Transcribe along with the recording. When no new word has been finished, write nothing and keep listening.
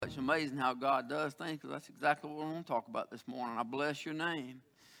amazing how God does things, because that's exactly what I want to talk about this morning. I bless your name.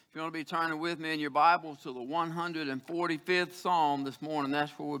 If you want to be turning with me in your Bibles to the 145th Psalm this morning,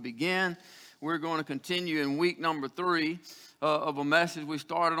 that's where we begin. We're going to continue in week number 3 of a message we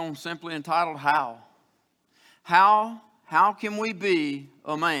started on simply entitled, How? How can we be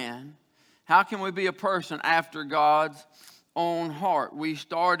a man? How can we be a person after God's own heart? We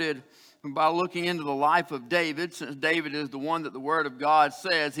started by looking into the life of David, since David is the one that the Word of God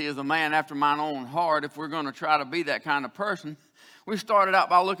says he is a man after mine own heart. If we're going to try to be that kind of person, we started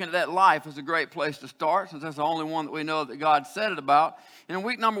out by looking at that life as a great place to start, since that's the only one that we know that God said it about. And in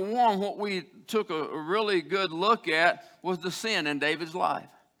week number 1, what we took a really good look at was the sin in David's life.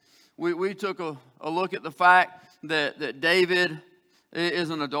 We took a look at the fact that David is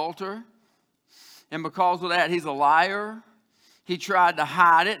an adulterer, and because of that, he's a liar. He tried to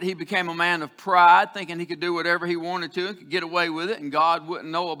hide it. He became a man of pride, thinking he could do whatever he wanted to and could get away with it, and God wouldn't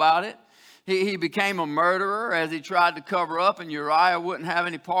know about it. He became a murderer as he tried to cover up, and Uriah wouldn't have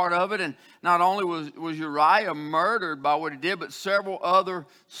any part of it. And not only was Uriah murdered by what he did, but several other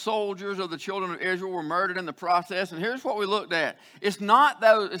soldiers of the children of Israel were murdered in the process. And here's what we looked at. It's not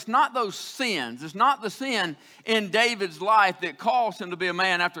those sins. It's not the sin in David's life that caused him to be a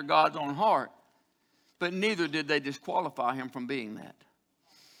man after God's own heart. But neither did they disqualify him from being that.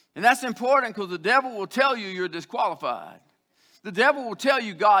 And that's important, because the devil will tell you you're disqualified. The devil will tell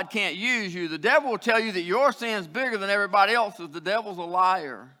you God can't use you. The devil will tell you that your sin's bigger than everybody else's. The devil's a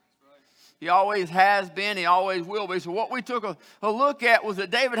liar. He always has been. He always will be. So what we took a look at was that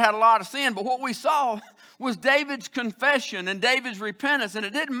David had a lot of sin. But what we saw was David's confession and David's repentance. And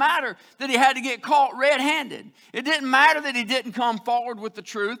it didn't matter that he had to get caught red-handed. It didn't matter that he didn't come forward with the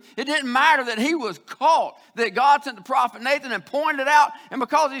truth. It didn't matter that he was caught, that God sent the prophet Nathan and pointed it out. And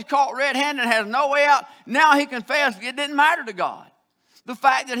because he's caught red-handed and has no way out, now he confessed. It didn't matter to God. The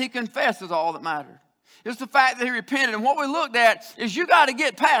fact that he confessed is all that mattered. It's the fact that he repented. And what we looked at is you got to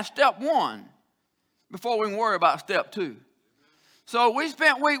get past step 1 before we can worry about step 2. So we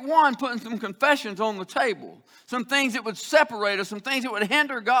spent week 1 putting some confessions on the table, some things that would separate us, some things that would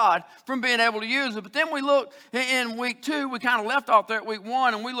hinder God from being able to use it. But then we looked in week 2, we kind of left off there at week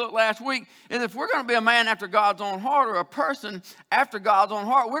 1, and we looked last week, and if we're going to be a man after God's own heart, or a person after God's own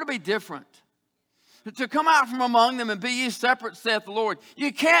heart, we're to be different. To come out from among them and be ye separate, saith the Lord.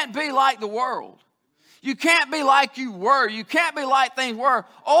 You can't be like the world. You can't be like you were. You can't be like things were.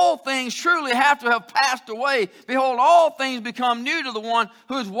 All things truly have to have passed away. Behold, all things become new to the one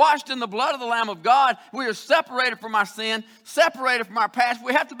who is washed in the blood of the Lamb of God. We are separated from our sin, separated from our past.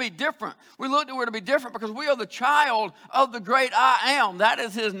 We have to be different. We looked at we're to be different because we are the child of the great I Am. That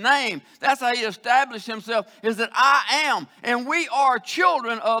is his name. That's how he established himself, is that I am. And we are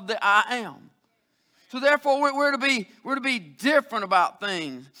children of the I Am. So therefore, we're to be different about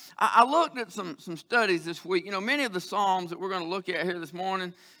things. I looked at some studies this week. You know, many of the Psalms that we're going to look at here this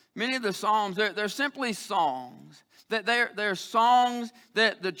morning, many of the Psalms, they're simply songs. They're songs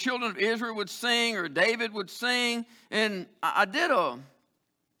that the children of Israel would sing or David would sing. And I did a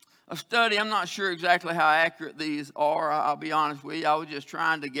study. I'm not sure exactly how accurate these are. I'll be honest with you. I was just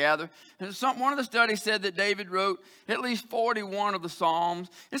trying to gather. And one of the studies said that David wrote at least 41 of the Psalms.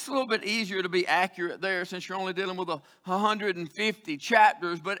 It's a little bit easier to be accurate there since you're only dealing with 150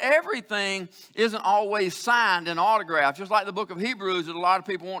 chapters. But everything isn't always signed and autographed. Just like the book of Hebrews that a lot of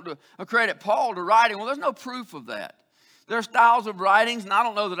people want to accredit Paul to writing. Well, there's no proof of that. There are styles of writings, and I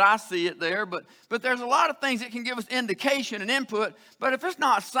don't know that I see it there, but there's a lot of things that can give us indication and input. But if it's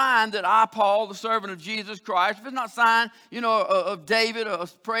not signed that I, Paul, the servant of Jesus Christ, if it's not signed, of David,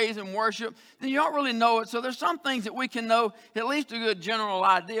 of praise and worship, then you don't really know it. So there's some things that we can know at least a good general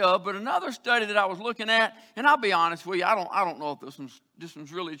idea of. But another study that I was looking at, and I'll be honest with you, I don't know if this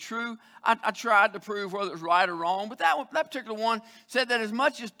one's really true. I tried to prove whether it was right or wrong, but that particular one said that as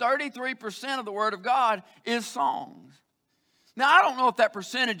much as 33% of the Word of God is songs. Now, I don't know if that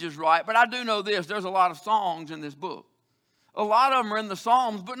percentage is right, but I do know this. There's a lot of songs in this book. A lot of them are in the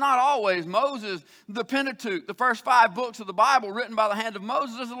Psalms, but not always. Moses, the Pentateuch, the first 5 books of the Bible written by the hand of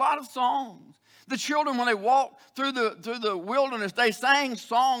Moses, there's a lot of songs. The children, when they walked through the wilderness, they sang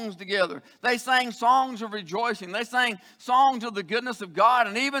songs together. They sang songs of rejoicing. They sang songs of the goodness of God.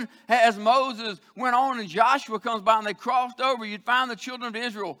 And even as Moses went on and Joshua comes by and they crossed over, you'd find the children of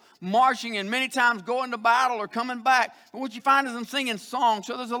Israel marching and many times going to battle or coming back. But what you find is them singing songs.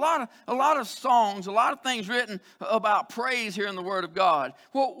 So there's a lot of songs, a lot of things written about praise here in the Word of God.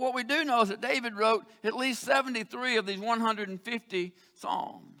 Well, what we do know is that David wrote at least 73 of these 150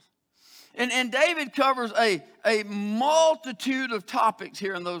 psalms. And David covers a multitude of topics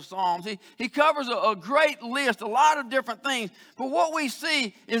here in those Psalms. He covers a great list, a lot of different things. But what we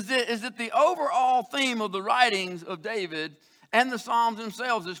see is that the overall theme of the writings of David and the Psalms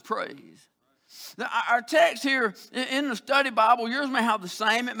themselves is praise. Our text here in the study Bible, yours may have the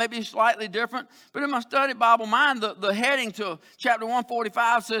same, it may be slightly different, but in my study Bible, mine, the heading to chapter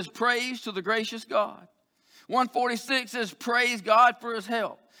 145 says, praise to the gracious God. 146 says, praise God for his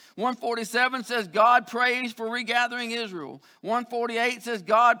help. 147 says, God praised for regathering Israel. 148 says,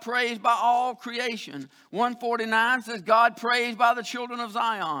 God praised by all creation. 149 says, God praised by the children of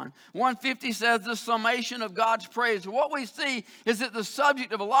Zion. 150 says, the summation of God's praise. So what we see is that the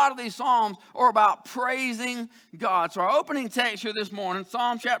subject of a lot of these Psalms are about praising God. So our opening text here this morning,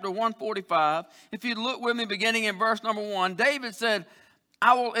 Psalm chapter 145, if you look with me beginning in verse number 1, David said,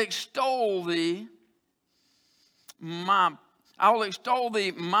 I will extol thee, my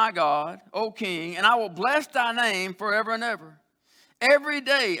God, O King, and I will bless thy name forever and ever. Every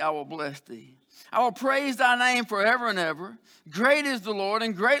day I will bless thee. I will praise thy name forever and ever. Great is the Lord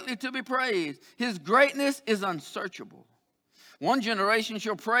and greatly to be praised. His greatness is unsearchable. One generation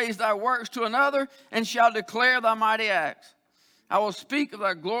shall praise thy works to another and shall declare thy mighty acts. I will speak of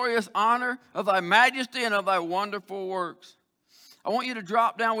thy glorious honor, of thy majesty, and of thy wonderful works. I want you to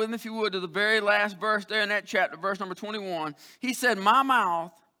drop down with me, if you would, to the very last verse there in that chapter, verse number 21. He said, my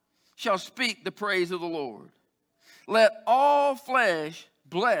mouth shall speak the praise of the Lord. Let all flesh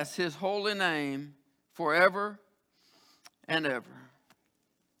bless his holy name forever and ever.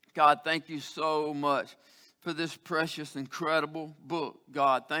 God, thank you so much for this precious, incredible book.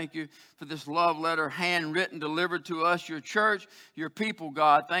 God, thank you for this love letter, handwritten, delivered to us, your church, your people,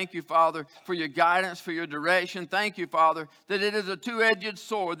 God. Thank you, Father, for your guidance, for your direction. Thank you, Father, that it is a two-edged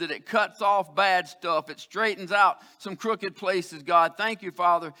sword, that it cuts off bad stuff. It straightens out some crooked places, God. Thank you,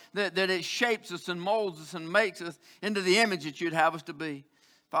 Father, that it shapes us and molds us and makes us into the image that you'd have us to be.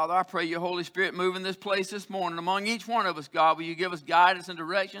 Father, I pray your Holy Spirit move in this place this morning among each one of us, God. Will you give us guidance and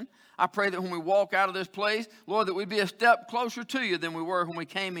direction? I pray that when we walk out of this place, Lord, that we'd be a step closer to you than we were when we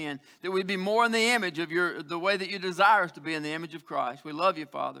came in. That we'd be more in the image of the way that you desire us to be, in the image of Christ. We love you,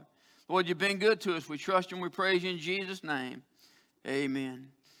 Father. Lord, you've been good to us. We trust you and we praise you in Jesus' name. Amen.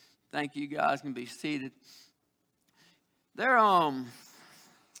 Thank you, guys. You can be seated.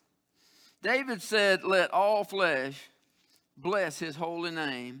 David said, let all flesh bless his holy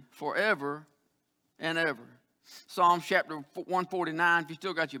name forever and ever. Psalm chapter 149, if you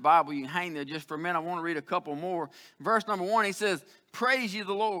still got your Bible, you can hang there just for a minute. I want to read a couple more. Verse number 1, he says, praise ye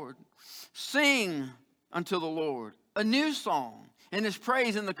the Lord. Sing unto the Lord a new song, and his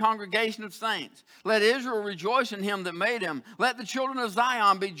praise in the congregation of saints. Let Israel rejoice in him that made him. Let the children of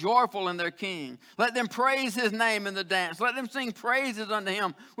Zion be joyful in their king. Let them praise his name in the dance. Let them sing praises unto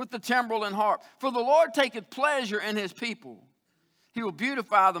him with the timbrel and harp. For the Lord taketh pleasure in his people. He will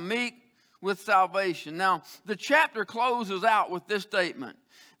beautify the meek with salvation. Now, the chapter closes out with this statement.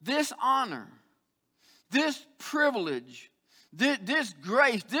 This honor, this privilege, this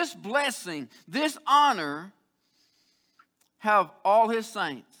grace, this blessing, this honor, have all his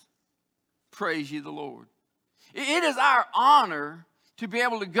saints praise ye the Lord. It is our honor to be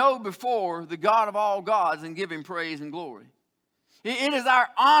able to go before the God of all gods and give him praise and glory. It is our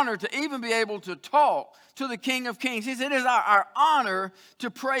honor to even be able to talk to the King of Kings. He said it is our honor to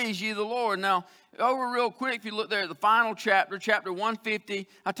praise ye the Lord. Now, over real quick, if you look there at the final chapter, chapter 150,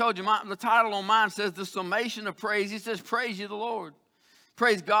 I told you the title on mine says the summation of praise. He says, praise ye the Lord.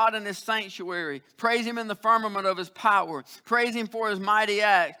 Praise God in his sanctuary. Praise him in the firmament of his power. Praise him for his mighty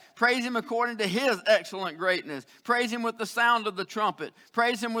acts. Praise him according to his excellent greatness. Praise him with the sound of the trumpet.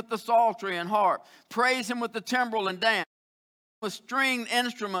 Praise him with the psaltery and harp. Praise him with the timbrel and dance. With stringed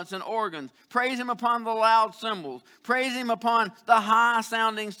instruments and organs. Praise him upon the loud cymbals. Praise him upon the high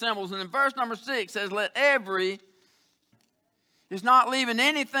sounding cymbals. And in verse number 6 says, let every, it's not leaving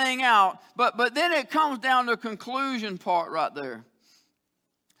anything out, but then it comes down to a conclusion part right there.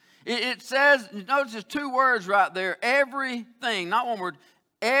 It says, notice there's two words right there, everything, not one word,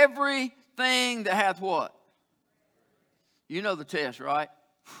 everything that hath what? You know the test, right?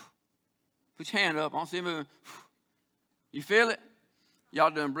 Put your hand up, I don't see you moving. You feel it? Y'all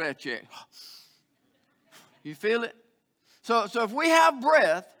doing breath check. You feel it? So if we have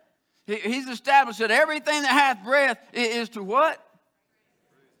breath, he's established that everything that hath breath is to what?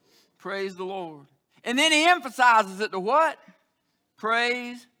 Praise the Lord. And then he emphasizes it to what?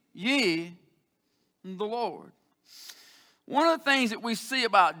 Praise ye the Lord. One of the things that we see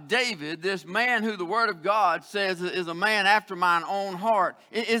about David, this man who the Word of God says is a man after mine own heart,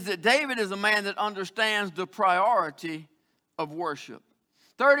 is that David is a man that understands the priority of worship.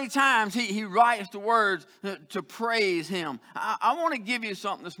 30 times he writes the words to praise him. I want to give you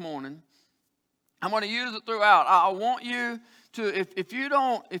something this morning. I'm going to use it throughout. I want you to, if you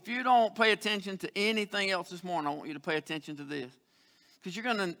don't pay attention to anything else this morning, I want you to pay attention to this. Because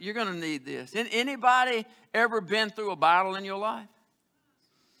you're gonna need this. Anybody ever been through a battle in your life?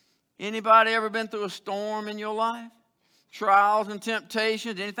 Anybody ever been through a storm in your life? Trials and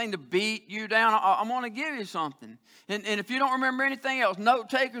temptations, anything to beat you down? I'm going to give you something. And if you don't remember anything else, note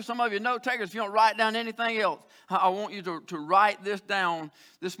takers, some of you note takers, if you don't write down anything else, I want you to write this down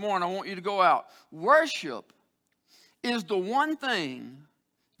this morning. I want you to go out. Worship is the one thing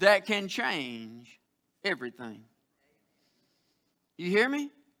that can change everything. You hear me?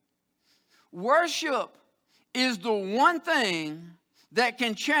 Worship is the one thing that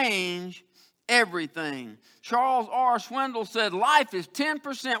can change everything. Charles R. Swindoll said, life is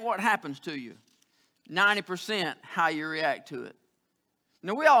 10% what happens to you, 90% how you react to it.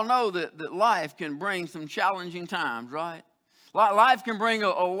 Now, we all know that life can bring some challenging times, right? Life can bring a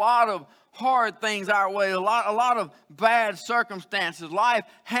lot of hard things our way, a lot of bad circumstances. Life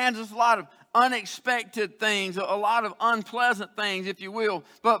hands us a lot of unexpected things, a lot of unpleasant things, if you will.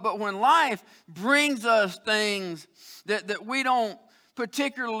 But when life brings us things that we don't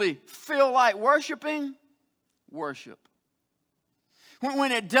particularly feel like worshiping, worship.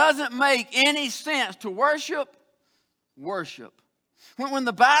 When it doesn't make any sense to worship, worship. When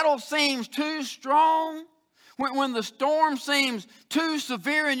the battle seems too strong, when the storm seems too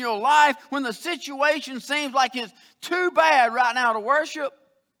severe in your life, when the situation seems like it's too bad right now to worship,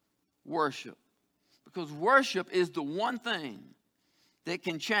 worship. Because worship is the one thing that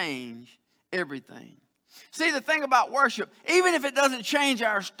can change everything. See, the thing about worship, even if it doesn't change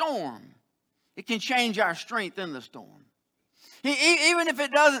our storm, it can change our strength in the storm. Even if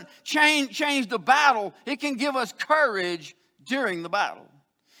it doesn't change the battle, it can give us courage during the battle.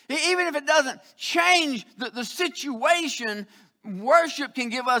 Even if it doesn't change the situation, worship can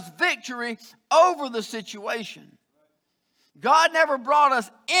give us victory over the situation. God never brought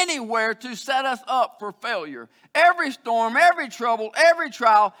us anywhere to set us up for failure. Every storm, every trouble, every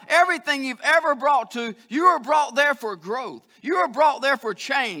trial, everything you've ever brought to, you were brought there for growth. You were brought there for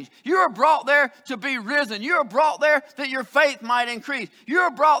change. You were brought there to be risen. You were brought there that your faith might increase. You were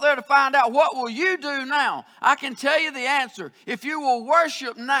brought there to find out, what will you do now? I can tell you the answer. If you will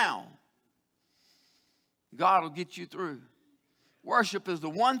worship now, God will get you through. Worship is the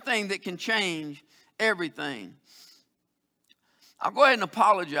one thing that can change everything. I'll go ahead and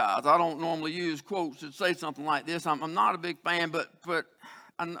apologize. I don't normally use quotes that say something like this. I'm not a big fan, but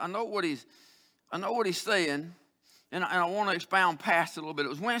I know what he's saying, and I want to expound past it a little bit. It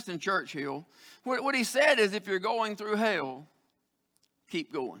was Winston Churchill. What he said is, if you're going through hell,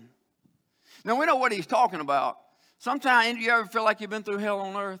 keep going. Now, we know what he's talking about. Sometimes, you ever feel like you've been through hell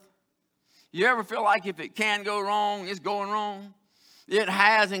on earth? You ever feel like if it can go wrong, it's going wrong? It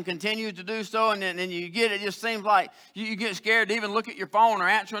has and continues to do so, and then you get, it just seems like you get scared to even look at your phone or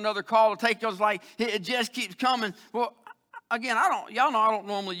answer another call or take yours, like it just keeps coming. Well, again, y'all know I don't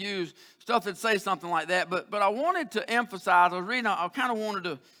normally use stuff that says something like that, but I wanted to emphasize, I was reading, I kind of wanted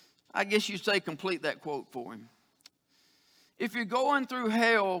to, I guess you'd say, complete that quote for him. If you're going through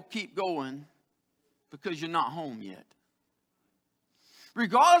hell, keep going, because you're not home yet.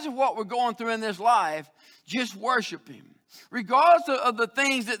 Regardless of what we're going through in this life, just worship him. Regardless of the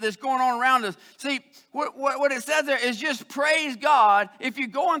things that's going on around us. See, what it says there is just praise God. If you're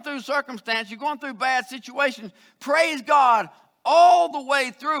going through circumstance, you're going through bad situations, praise God all the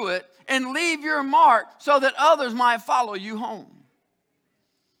way through it and leave your mark so that others might follow you home.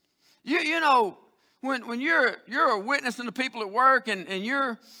 You know, when you're witnessing to people at work and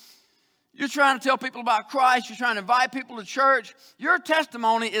you're trying to tell people about Christ, you're trying to invite people to church, your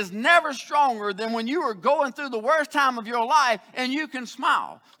testimony is never stronger than when you are going through the worst time of your life and you can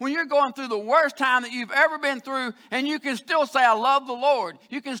smile. When you're going through the worst time that you've ever been through and you can still say, I love the Lord.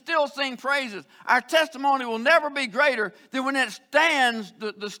 You can still sing praises. Our testimony will never be greater than when it stands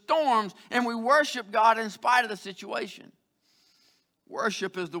the storms and we worship God in spite of the situation.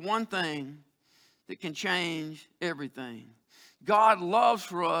 Worship is the one thing that can change everything. God loves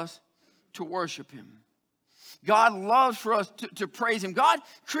for us to worship him. God loves for us to praise him. God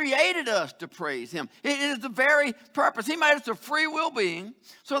created us to praise him. It is the very purpose. He made us a free will being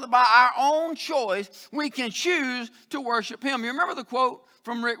so that by our own choice we can choose to worship him. You remember the quote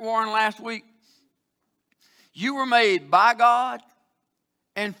from Rick Warren last week? You were made by God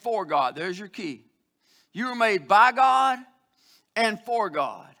and for God. There's your key. You were made by God and for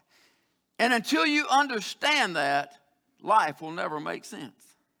God. And until you understand that, life will never make sense.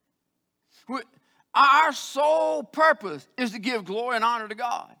 Our sole purpose is to give glory and honor to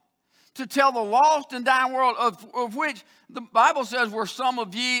God, to tell the lost and dying world, of which the Bible says were some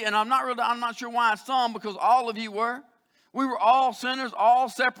of ye, and I'm not sure why it's some, because all of you were. We were all sinners, all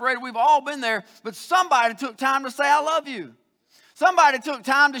separated. We've all been there, but somebody took time to say, I love you. Somebody took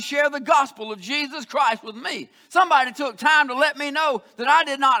time to share the gospel of Jesus Christ with me. Somebody took time to let me know that I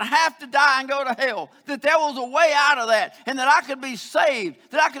did not have to die and go to hell, that there was a way out of that, and that I could be saved,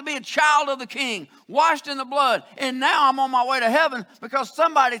 that I could be a child of the King, washed in the blood, and now I'm on my way to heaven because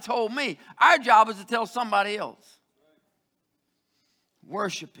somebody told me. Our job is to tell somebody else.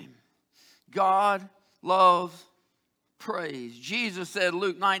 Worship Him. God loves praise. Jesus said,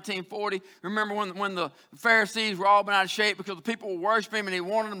 Luke 19:40, remember when the Pharisees were all been out of shape because the people were worshiping Him,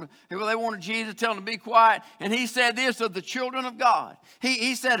 and they wanted Jesus to tell them to be quiet. And He said this of the children of God.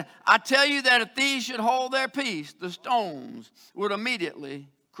 He said, I tell you that if these should hold their peace, the stones would immediately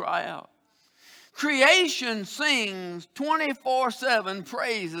cry out. Creation sings 24/7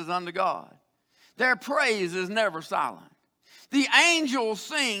 praises unto God. Their praise is never silent. The angels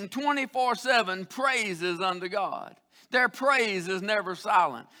sing 24/7 praises unto God. Their praise is never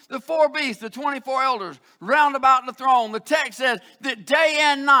silent. The four beasts, the 24 elders, round about the throne. The text says that day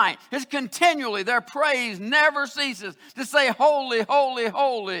and night is continually, their praise never ceases to say, holy, holy,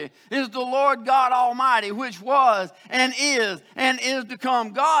 holy is the Lord God Almighty, which was and is to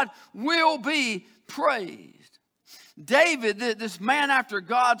come. God will be praised. David, this man after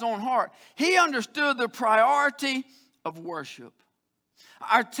God's own heart, he understood the priority of worship.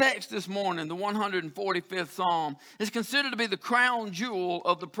 Our text this morning, the 145th Psalm, is considered to be the crown jewel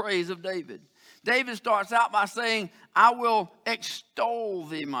of the praise of David. David starts out by saying, I will extol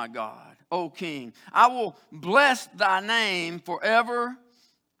thee, my God, O King. I will bless thy name forever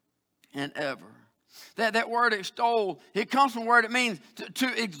and ever. That word extol, it comes from a word, it means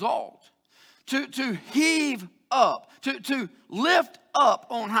to exalt, to heave up, to lift up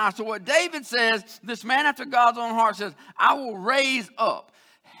on high. So what David says, this man after God's own heart says, I will raise up,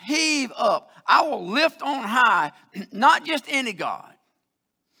 heave up, I will lift on high, not just any God,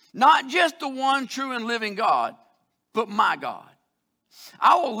 not just the one true and living God, but my God.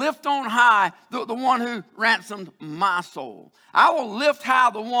 I will lift on high the one who ransomed my soul. I will lift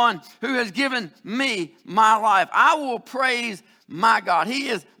high the one who has given me my life. I will praise my God. He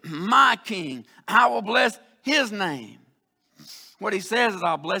is my King. I will bless His name. What he says is,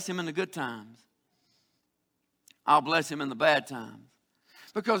 I'll bless Him in the good times. I'll bless Him in the bad times.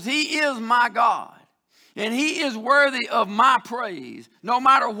 Because He is my God. And He is worthy of my praise, no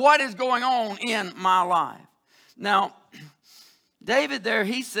matter what is going on in my life. Now, David there,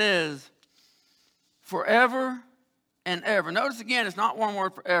 he says, forever and ever. Notice again, it's not one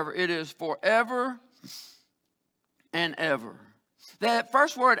word forever. It is forever and ever. That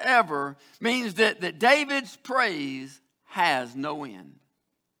first word ever means that David's praise has no end.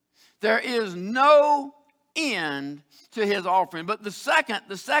 There is no end to his offering. But the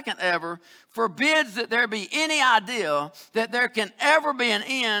second ever forbids that there be any idea that there can ever be an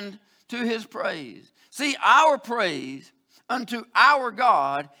end to his praise. See, our praise unto our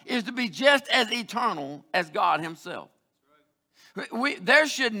God is to be just as eternal as God Himself. There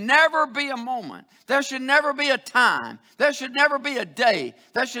should never be a moment. There should never be a time. There should never be a day.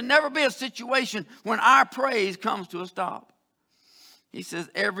 There should never be a situation when our praise comes to a stop. He says,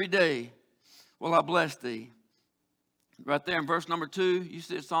 every day will I bless thee. Right there in verse number 2, you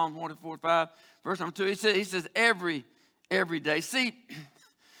see Psalm 145, verse number 2, he says every day. See,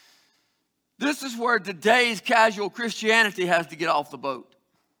 this is where today's casual Christianity has to get off the boat.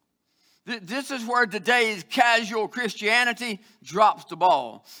 This is where today's casual Christianity drops the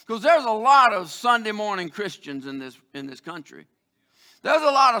ball. Because there's a lot of Sunday morning Christians in this country. There's a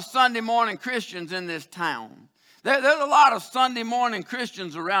lot of Sunday morning Christians in this town. There's a lot of Sunday morning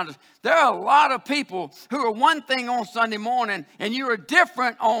Christians around us. There are a lot of people who are one thing on Sunday morning and you are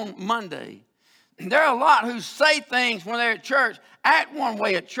different on Monday. There are a lot who say things when they're at church, act one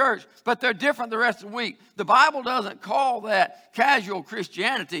way at church, but they're different the rest of the week. The Bible doesn't call that casual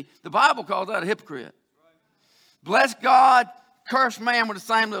Christianity. The Bible calls that a hypocrite. Bless God, curse man with the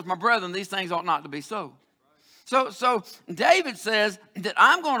same lips. My brethren, these things ought not to be so. So David says that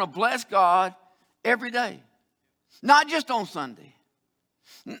I'm going to bless God every day. Not just on Sunday.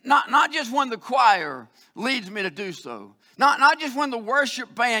 Not just when the choir leads me to do so. Not just when the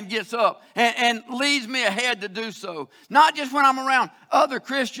worship band gets up and leads me ahead to do so. Not just when I'm around other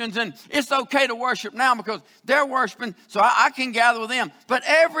Christians and it's okay to worship now because they're worshiping so I can gather with them. But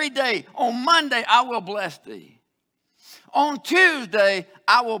every day, on Monday, I will bless thee. On Tuesday,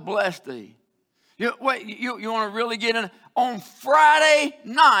 I will bless thee. You want to really get in? On Friday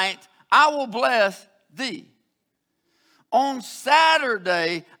night, I will bless thee. On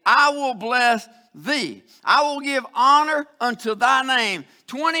Saturday, I will bless thee. I will give honor unto thy name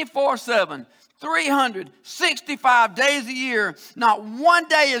 24/7, 365 days a year. Not one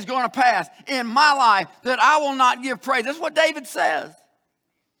day is going to pass in my life that I will not give praise. That's what David says.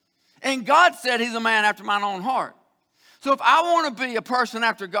 And God said he's a man after mine own heart. So if I want to be a person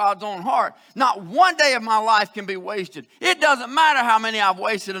after God's own heart, not one day of my life can be wasted. It doesn't matter how many I've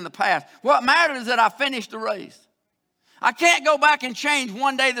wasted in the past. What matters is that I finished the race. I can't go back and change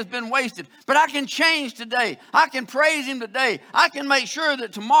one day that's been wasted, but I can change today. I can praise him today. I can make sure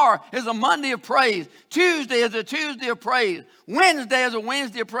that tomorrow is a Monday of praise. Tuesday is a Tuesday of praise. Wednesday is a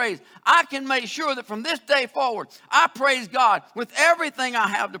Wednesday of praise. I can make sure that from this day forward, I praise God with everything I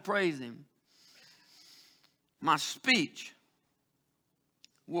have to praise him. My speech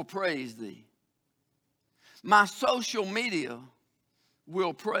will praise thee. My social media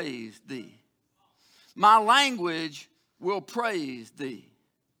will praise thee. My language will praise thee.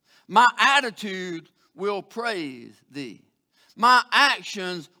 My attitude will praise thee. My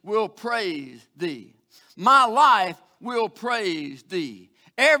actions will praise thee. My life will praise thee.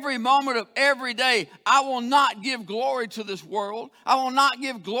 Every moment of every day, I will not give glory to this world. I will not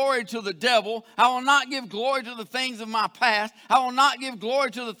give glory to the devil. I will not give glory to the things of my past. I will not give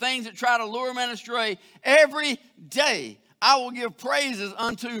glory to the things that try to lure men astray. Every day, I will give praises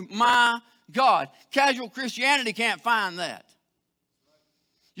unto my God. Casual Christianity can't find that.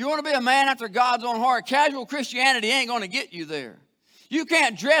 You want to be a man after God's own heart, casual Christianity ain't going to get you there. You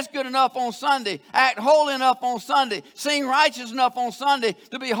can't dress good enough on Sunday, act holy enough on Sunday, sing righteous enough on Sunday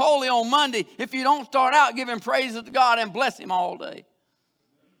to be holy on Monday if you don't start out giving praises to God and bless him all day.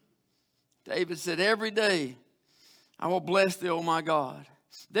 David said, every day I will bless thee, O my God.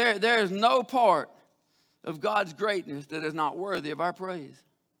 There is no part of God's greatness that is not worthy of our praise.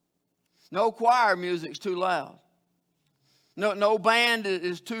 No choir music's too loud. No band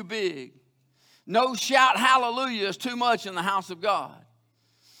is too big. No shout hallelujah is too much in the house of God.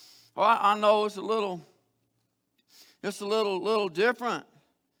 Well, I know it's a little different.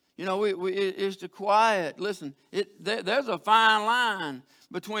 You know, it's the quiet. Listen, there's a fine line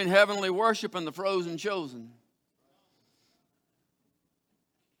between heavenly worship and the frozen chosen.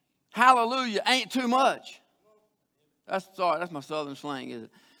 Hallelujah ain't too much. That's my southern slang, is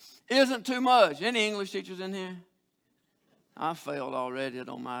it? Isn't too much. Any English teachers in here? I failed already. It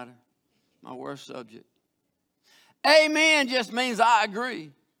don't matter. My worst subject. Amen just means I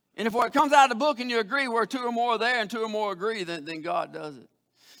agree. And if what comes out of the book and you agree where two or more are there and two or more agree, then God does it.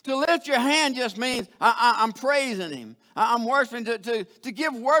 To lift your hand just means I'm praising him. I'm worshiping. To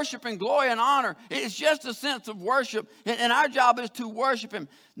give worship and glory and honor, it's just a sense of worship. And our job is to worship him.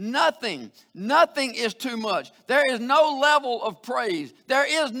 Nothing is too much. There is no level of praise. There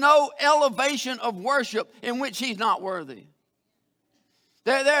is no elevation of worship in which he's not worthy.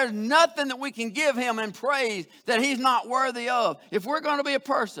 There's nothing that we can give him in praise that he's not worthy of. If we're going to be a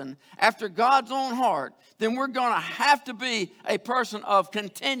person after God's own heart, then we're going to have to be a person of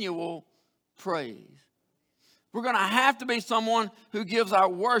continual praise. We're going to have to be someone who gives our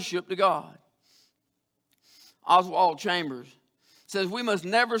worship to God. Oswald Chambers says we must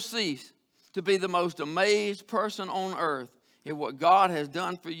never cease to be the most amazed person on earth at what God has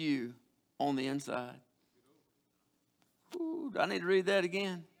done for you on the inside. Ooh, do I need to read that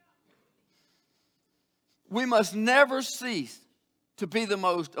again? We must never cease to be the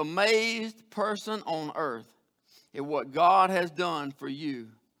most amazed person on earth at what God has done for you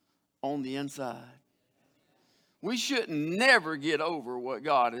on the inside. We should never get over what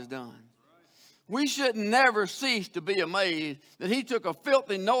God has done. We should never cease to be amazed that he took a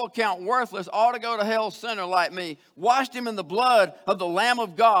filthy, no account, worthless, ought to go to hell sinner like me, washed him in the blood of the Lamb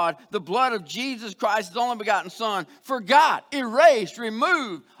of God, the blood of Jesus Christ, his only begotten Son, forgot, erased,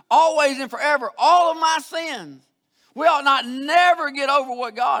 removed, always and forever, all of my sins. We ought not never get over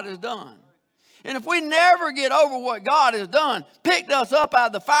what God has done. And if we never get over what God has done, picked us up out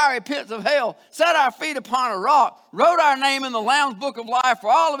of the fiery pits of hell, set our feet upon a rock, wrote our name in the Lamb's book of life for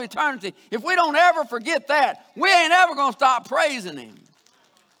all of eternity, if we don't ever forget that, we ain't ever going to stop praising him.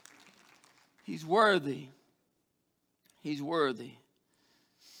 He's worthy. He's worthy.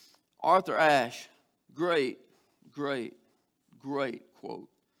 Arthur Ashe, great quote.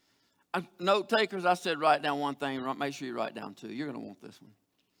 Note takers, I said write down one thing, make sure you write down two. You're going to want this one.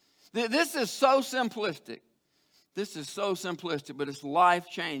 This is so simplistic. This is so simplistic, but it's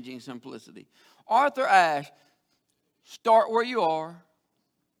life-changing simplicity. Arthur Ashe, start where you are,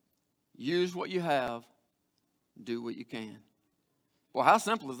 use what you have, do what you can. Well, how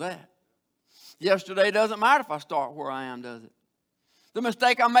simple is that? Yesterday doesn't matter if I start where I am, does it? The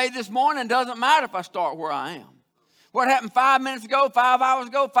mistake I made this morning doesn't matter if I start where I am. What happened 5 minutes ago, 5 hours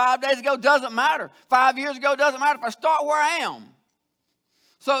ago, 5 days ago, doesn't matter. 5 years ago, doesn't matter if I start where I am.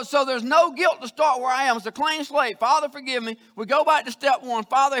 So there's no guilt to start where I am. It's a clean slate. Father, forgive me. We go back to step one.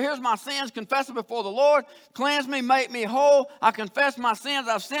 Father, here's my sins. Confess them before the Lord. Cleanse me. Make me whole. I confess my sins.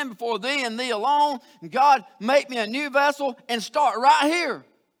 I've sinned before thee and thee alone. And God, make me a new vessel and start right here.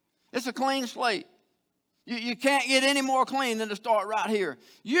 It's a clean slate. You can't get any more clean than to start right here.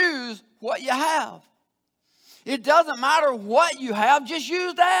 Use what you have. It doesn't matter what you have. Just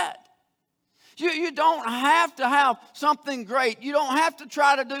use that. You don't have to have something great. You don't have to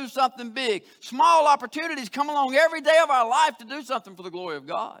try to do something big. Small opportunities come along every day of our life to do something for the glory of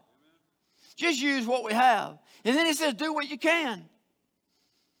God. Just use what we have. And then he says, do what you can.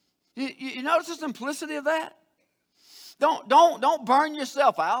 You notice the simplicity of that? Don't burn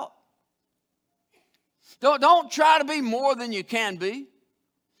yourself out. Don't try to be more than you can be.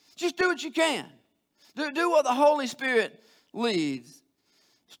 Just do what you can. Do what the Holy Spirit leads.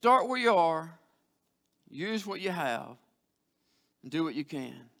 Start where you are. Use what you have. And do what you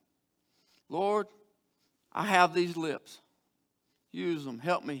can. Lord, I have these lips. Use them.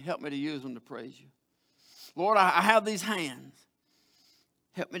 Help me to use them to praise you. Lord, I have these hands.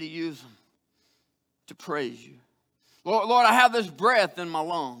 Help me to use them to praise you. Lord, I have this breath in my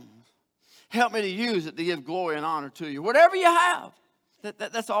lungs. Help me to use it to give glory and honor to you. Whatever you have,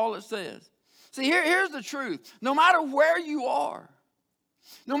 that's all it says. See, here's the truth. No matter where you are,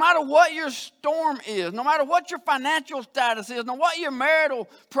 no matter what your storm is, no matter what your financial status is, no matter what your marital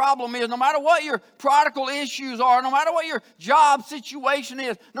problem is, no matter what your prodigal issues are, no matter what your job situation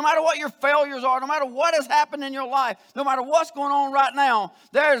is, no matter what your failures are, no matter what has happened in your life, no matter what's going on right now,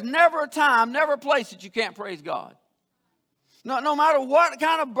 there is never a time, never a place that you can't praise God. No matter what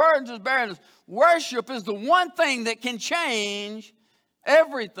kind of burdens is bearing us, worship is the one thing that can change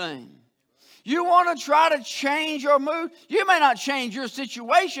everything. You want to try to change your mood? You may not change your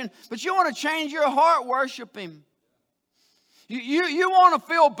situation, but you want to change your heart, worship Him. You want to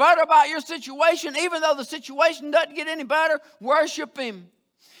feel better about your situation, even though the situation doesn't get any better, worship Him.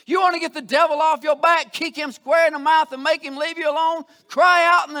 You want to get the devil off your back, kick him square in the mouth and make him leave you alone? Cry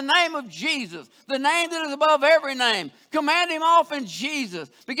out in the name of Jesus, the name that is above every name. Command him off in Jesus.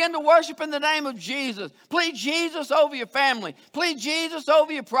 Begin to worship in the name of Jesus. Plead Jesus over your family. Plead Jesus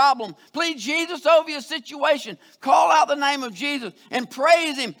over your problem. Plead Jesus over your situation. Call out the name of Jesus and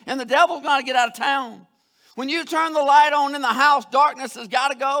praise Him, and the devil's going to get out of town. When you turn the light on in the house, darkness has got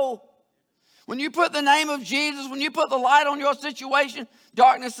to go. When you put the name of Jesus, when you put the light on your situation,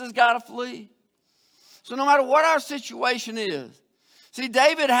 darkness has got to flee. So no matter what our situation is, see,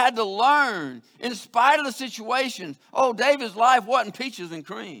 David had to learn in spite of the situations. Oh, David's life wasn't peaches and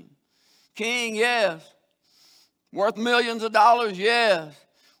cream. King, yes. Worth millions of dollars, yes.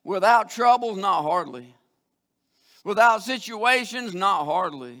 Without troubles, not hardly. Without situations, not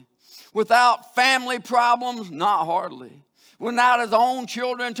hardly. Without family problems, not hardly. Without his own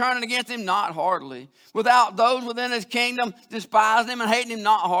children turning against him, not hardly. Without those within his kingdom despising him and hating him,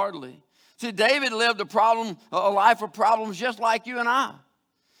 not hardly. See, David lived a life of problems just like you and I.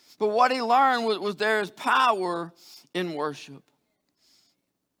 But what he learned was there is power in worship.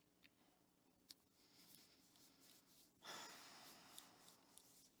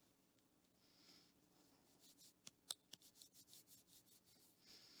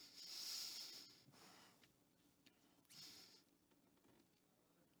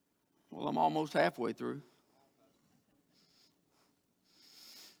 Well, I'm almost halfway through.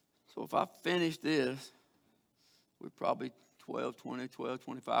 So if I finish this, we're probably 12, 20, 12,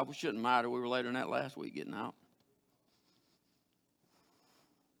 25. We shouldn't matter. We were later than that last week getting out.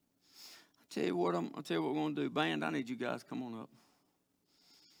 I'll tell you what we're going to do. Band, I need you guys to come on up.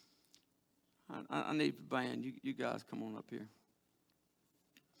 I need the band. You guys come on up here.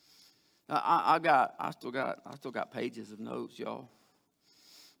 I still got pages of notes, y'all.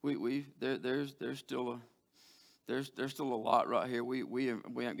 There's still a lot right here. We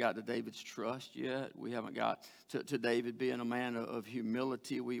haven't got to David's trust yet. We haven't got to David being a man of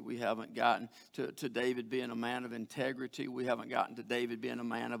humility. We haven't gotten to David being a man of integrity. We haven't gotten to David being a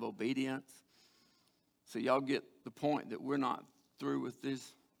man of obedience. So y'all get the point that we're not through with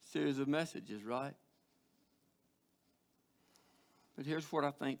this series of messages, right? But here's what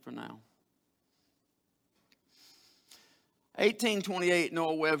I think for now. 1828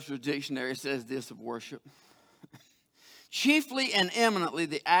 Noah Webster's dictionary says this of worship. Chiefly and eminently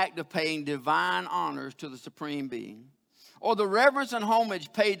the act of paying divine honors to the Supreme Being, or the reverence and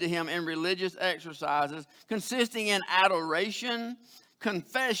homage paid to Him in religious exercises consisting in adoration,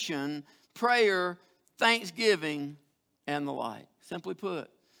 confession, prayer, thanksgiving, and the like. Simply put,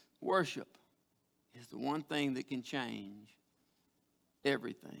 worship is the one thing that can change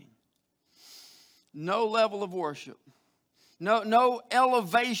everything. No level of worship, no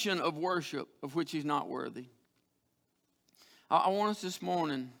elevation of worship of which he's not worthy. I want us this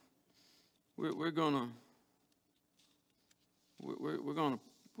morning, we're gonna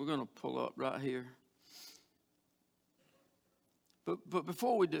pull up right here. But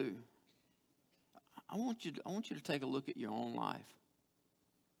before we do, I want you to take a look at your own life.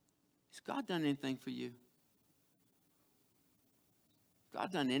 Has God done anything for you? God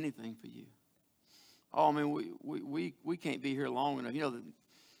done anything for you? Oh, I mean, we can't be here long enough. You know,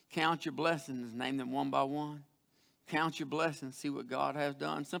 count your blessings, name them one by one. Count your blessings, see what God has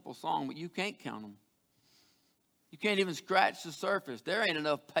done. Simple song, but you can't count them. You can't even scratch the surface. There ain't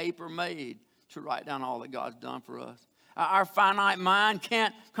enough paper made to write down all that God's done for us. Our finite mind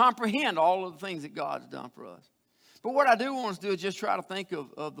can't comprehend all of the things that God's done for us. But what I do want us to do is just try to think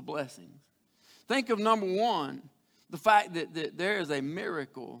of the blessings. Think of, number one, the fact that there is a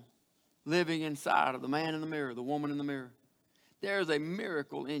miracle living inside of the man in the mirror, the woman in the mirror. There is a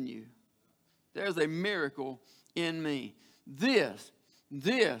miracle in you. There's a miracle in me. This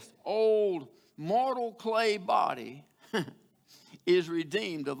old mortal clay body is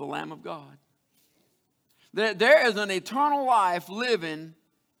redeemed of the Lamb of God. There is an eternal life living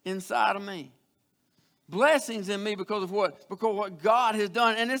inside of me. Blessings in me because of what? Because what God has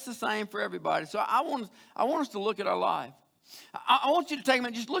done. And it's the same for everybody. So I want us to look at our life. I want you to take a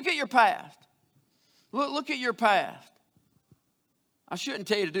minute. Just look at your past. Look at your past. I shouldn't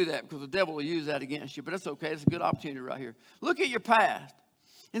tell you to do that because the devil will use that against you. But it's okay. It's a good opportunity right here. Look at your past.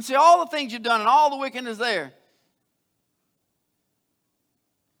 And see all the things you've done and all the wickedness there.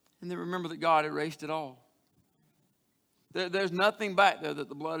 And then remember that God erased it all. There's nothing back there that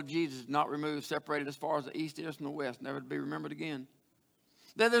the blood of Jesus has not removed, separated as far as the east is from the west, never to be remembered again.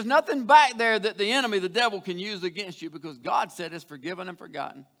 There's nothing back there that the enemy, the devil, can use against you because God said it's forgiven and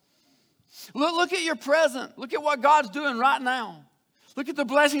forgotten. Look at your present. Look at what God's doing right now. Look at the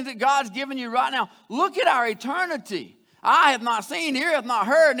blessings that God's given you right now. Look at our eternity. Eye hath not seen, ear hath not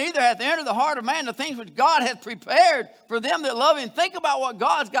heard, neither hath entered the heart of man the things which God hath prepared for them that love him. Think about what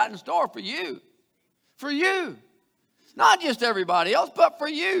God's got in store for you. For you. Not just everybody else, but for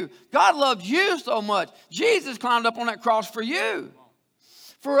you. God loved you so much. Jesus climbed up on that cross for you.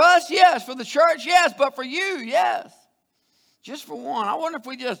 For us, yes. For the church, yes. But for you, yes. Just for one. I wonder if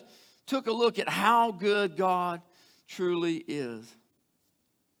we just took a look at how good God truly is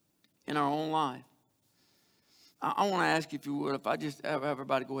in our own life. I want to ask you if you would, if I just have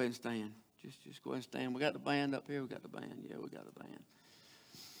everybody go ahead and stand. Just go ahead and stand. We got the band up here. We got the band. Yeah, we got the band.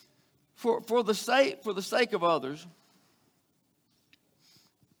 For the sake of others,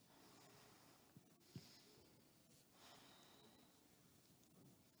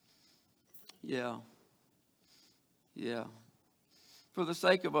 yeah. For the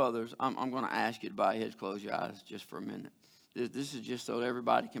sake of others, I'm going to ask you to bow your heads, close your eyes just for a minute. This is just so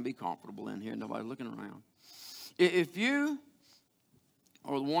everybody can be comfortable in here. Nobody's looking around. If you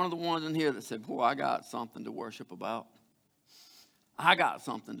are one of the ones in here that said, boy, I got something to worship about. I got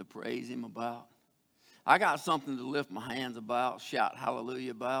something to praise him about. I got something to lift my hands about, shout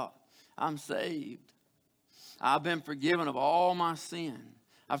hallelujah about. I'm saved. I've been forgiven of all my sin.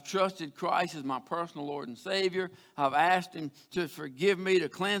 I've trusted Christ as my personal Lord and Savior. I've asked him to forgive me, to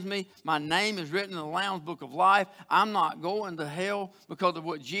cleanse me. My name is written in the Lamb's Book of Life. I'm not going to hell because of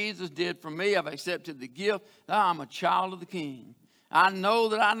what Jesus did for me. I've accepted the gift. I'm a child of the King. I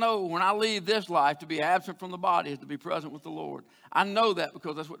know when I leave this life, to be absent from the body is to be present with the Lord. I know that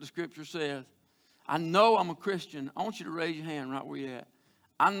because that's what the Scripture says. I know I'm a Christian. I want you to raise your hand right where you're at.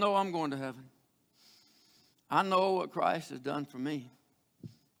 I know I'm going to heaven. I know what Christ has done for me.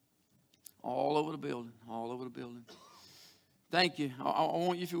 All over the building, all over the building. Thank you. I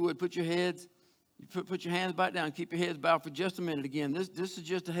want you, if you would, put your hands back down. Keep your heads bowed for just a minute. Again, this is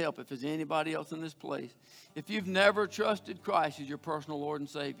just to help if there's anybody else in this place. If you've never trusted Christ as your personal Lord and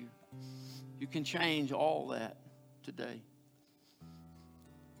Savior, you can change all that today.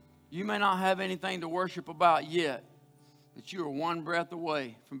 You may not have anything to worship about yet, but you are one breath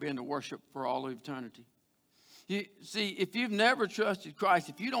away from being to worship for all of eternity. You see, if you've never trusted Christ,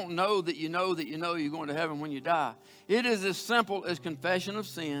 if you don't know that you know that you know you're going to heaven when you die, it is as simple as confession of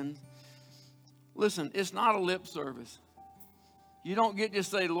sins. Listen, it's not a lip service. You don't get to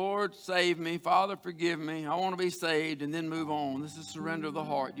say, Lord, save me. Father, forgive me. I want to be saved, and then move on. This is surrender of the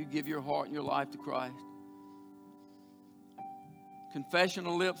heart. You give your heart and your life to Christ. Confession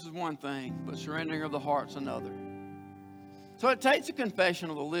of lips is one thing, but surrendering of the heart's another. So it takes a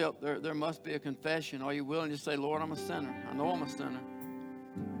confession of the lip. There must be a confession. Are you willing to say, Lord, I'm a sinner. I know I'm a sinner.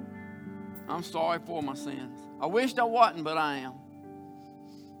 I'm sorry for my sins. I wished I wasn't, but I am.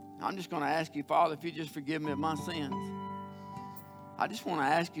 I'm just going to ask you, Father, if you just forgive me of my sins. I just want to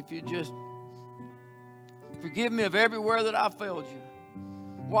ask you if you just forgive me of everywhere that I failed you.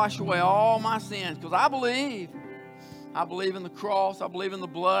 Wash away all my sins, because I believe. I believe in the cross. I believe in the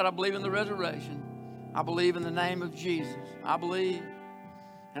blood. I believe in the resurrection. I believe in the name of Jesus. I believe.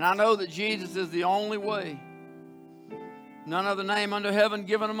 And I know that Jesus is the only way. None other name under heaven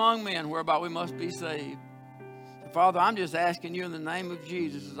given among men whereby we must be saved. Father, I'm just asking you in the name of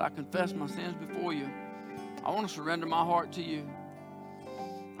Jesus, as I confess my sins before you, I want to surrender my heart to you.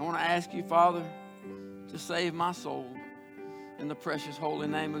 I want to ask you, Father, to save my soul in the precious holy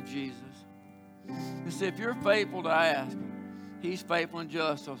name of Jesus. And see, if you're faithful to ask, he's faithful and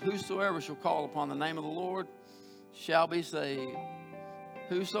just. So whosoever shall call upon the name of the Lord shall be saved.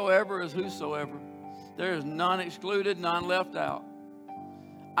 Whosoever is whosoever. There is none excluded, none left out.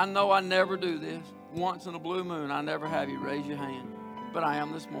 I know I never do this. Once in a blue moon, I never have you raise your hand. But I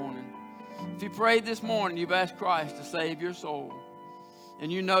am this morning. If you prayed this morning, you've asked Christ to save your soul. And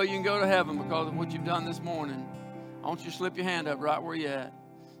you know you can go to heaven because of what you've done this morning. I want you to slip your hand up right where you're at.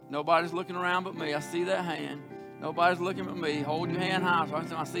 Nobody's looking around but me. I see that hand. Nobody's looking but me. Hold your hand high.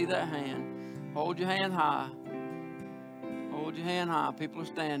 So I see that hand. Hold your hand high. Hold your hand high. People are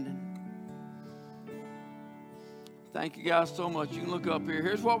standing. Thank you guys so much. You can look up here.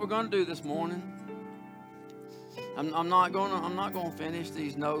 Here's what we're going to do this morning. I'm not going to finish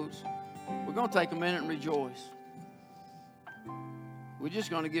these notes. We're going to take a minute and rejoice. We're just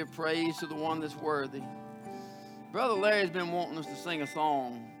going to give praise to the one that's worthy. Brother Larry's been wanting us to sing a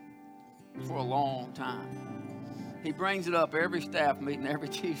song for a long time. He brings it up every staff meeting, every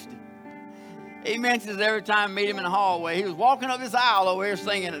Tuesday. He mentions it every time I meet him in the hallway. He was walking up this aisle over here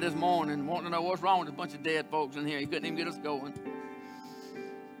singing it this morning, wanting to know what's wrong with a bunch of dead folks in here. He couldn't even get us going.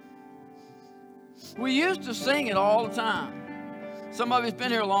 We used to sing it all the time. Some of you's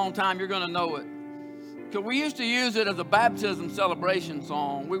been here a long time, you're going to know it. Because we used to use it as a baptism celebration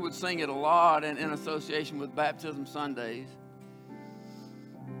song. We would sing it a lot in association with Baptism Sundays.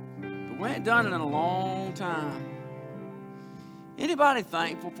 But we ain't done it in a long time. Anybody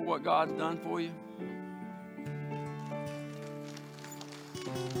thankful for what God's done for you?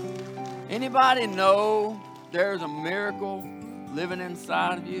 Anybody know there's a miracle living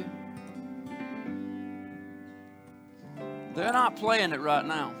inside of you? They're not playing it right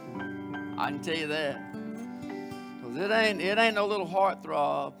now. I can tell you that. Because it ain't no little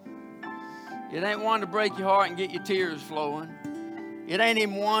heartthrob. It ain't one to break your heart and get your tears flowing. It ain't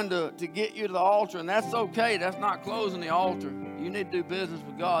even one to get you to the altar, and that's okay. That's not closing the altar. You need to do business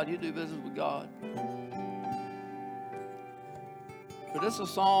with God. You do business with God. But it's a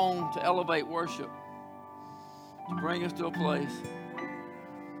song to elevate worship, to bring us to a place.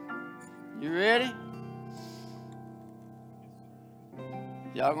 You ready?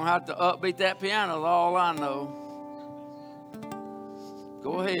 Y'all gonna have to upbeat that piano, is all I know.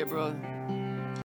 Go ahead, brother.